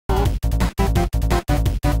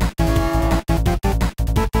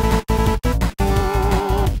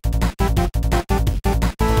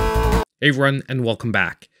Hey everyone, and welcome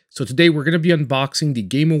back. So today we're going to be unboxing the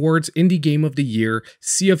Game Awards Indie Game of the Year,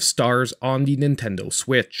 Sea of Stars on the Nintendo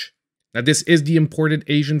Switch. Now this is the imported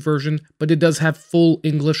Asian version, but it does have full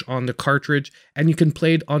English on the cartridge, and you can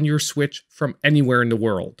play it on your Switch from anywhere in the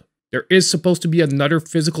world. There is supposed to be another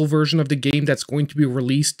physical version of the game that's going to be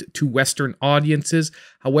released to Western audiences.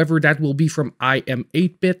 However, that will be from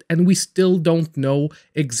IM8-bit, and we still don't know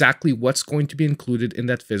exactly what's going to be included in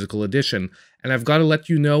that physical edition. And I've got to let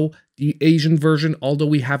you know, the Asian version, although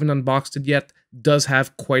we haven't unboxed it yet, does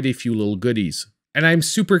have quite a few little goodies. And I'm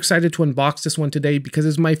super excited to unbox this one today because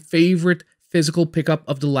it's my favorite physical pickup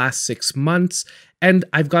of the last 6 months. And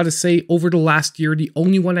I've got to say, over the last year, the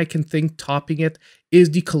only one I can think topping it is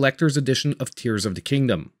the collector's edition of Tears of the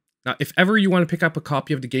Kingdom. Now, if ever you want to pick up a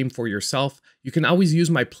copy of the game for yourself, you can always use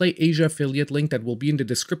my Playasia affiliate link that will be in the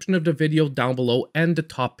description of the video down below and the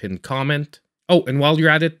top pinned comment. Oh, and while you're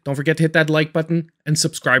at it, don't forget to hit that like button and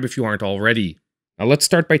subscribe if you aren't already. Now let's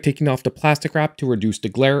start by taking off the plastic wrap to reduce the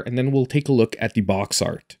glare, and then we'll take a look at the box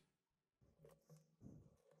art.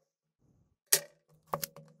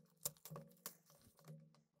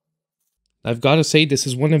 I've got to say, this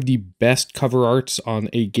is one of the best cover arts on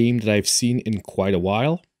a game that I've seen in quite a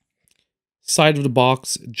while. Side of the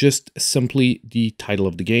box, just simply the title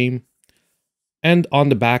of the game. And on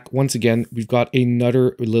the back, once again, we've got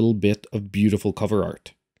another little bit of beautiful cover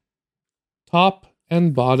art. Top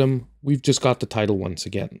and bottom, we've just got the title once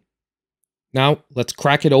again. Now, let's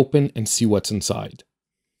crack it open and see what's inside.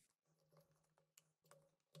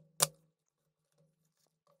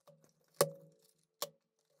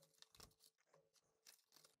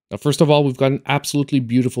 Now, first of all, we've got an absolutely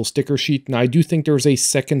beautiful sticker sheet. Now, I do think there's a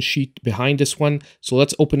second sheet behind this one, so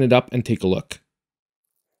let's open it up and take a look.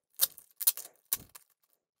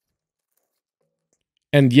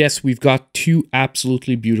 And yes, we've got two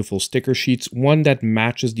absolutely beautiful sticker sheets, one that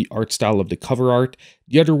matches the art style of the cover art,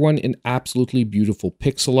 the other one in absolutely beautiful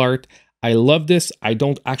pixel art. I love this. I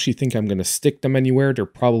don't actually think I'm going to stick them anywhere. They're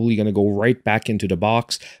probably going to go right back into the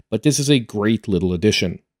box, but this is a great little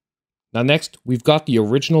addition. Now next, we've got the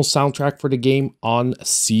original soundtrack for the game on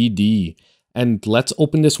CD. And let's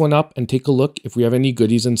open this one up and take a look if we have any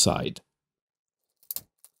goodies inside.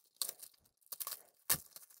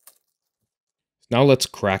 Now let's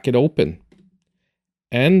crack it open.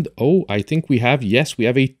 And oh, I think we have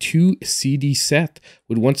a 2 CD set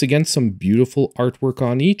with once again some beautiful artwork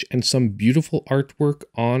on each and some beautiful artwork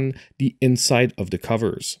on the inside of the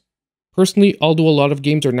covers. Personally, although a lot of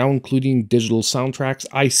games are now including digital soundtracks,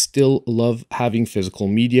 I still love having physical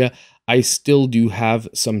media. I still do have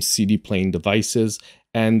some CD playing devices,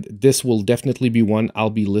 and this will definitely be one I'll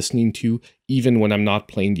be listening to even when I'm not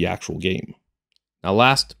playing the actual game. Now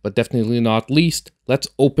last, but definitely not least, let's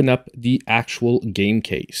open up the actual game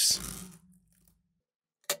case.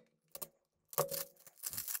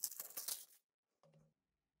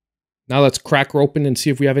 Now let's crack her open and see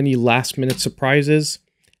if we have any last minute surprises.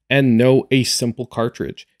 And no, a simple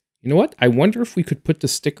cartridge. You know what? I wonder if we could put the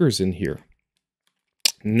stickers in here.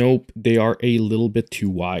 Nope, they are a little bit too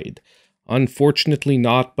wide. Unfortunately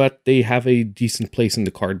not, but they have a decent place in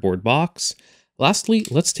the cardboard box. Lastly,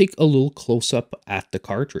 let's take a little close-up at the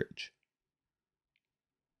cartridge.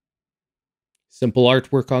 Simple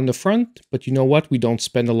artwork on the front, but you know what? We don't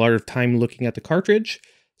spend a lot of time looking at the cartridge,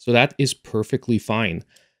 so that is perfectly fine.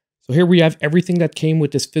 So here we have everything that came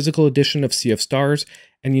with this physical edition of Sea of Stars.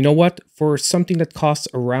 And you know what? For something that costs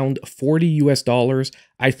around $40 US,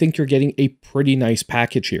 I think you're getting a pretty nice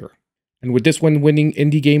package here. And with this one winning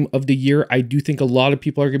Indie Game of the Year, I do think a lot of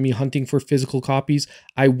people are going to be hunting for physical copies.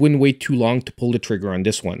 I wouldn't wait too long to pull the trigger on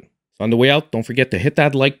this one. So on the way out, don't forget to hit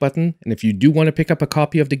that like button. And if you do want to pick up a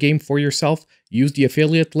copy of the game for yourself, use the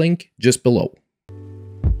affiliate link just below.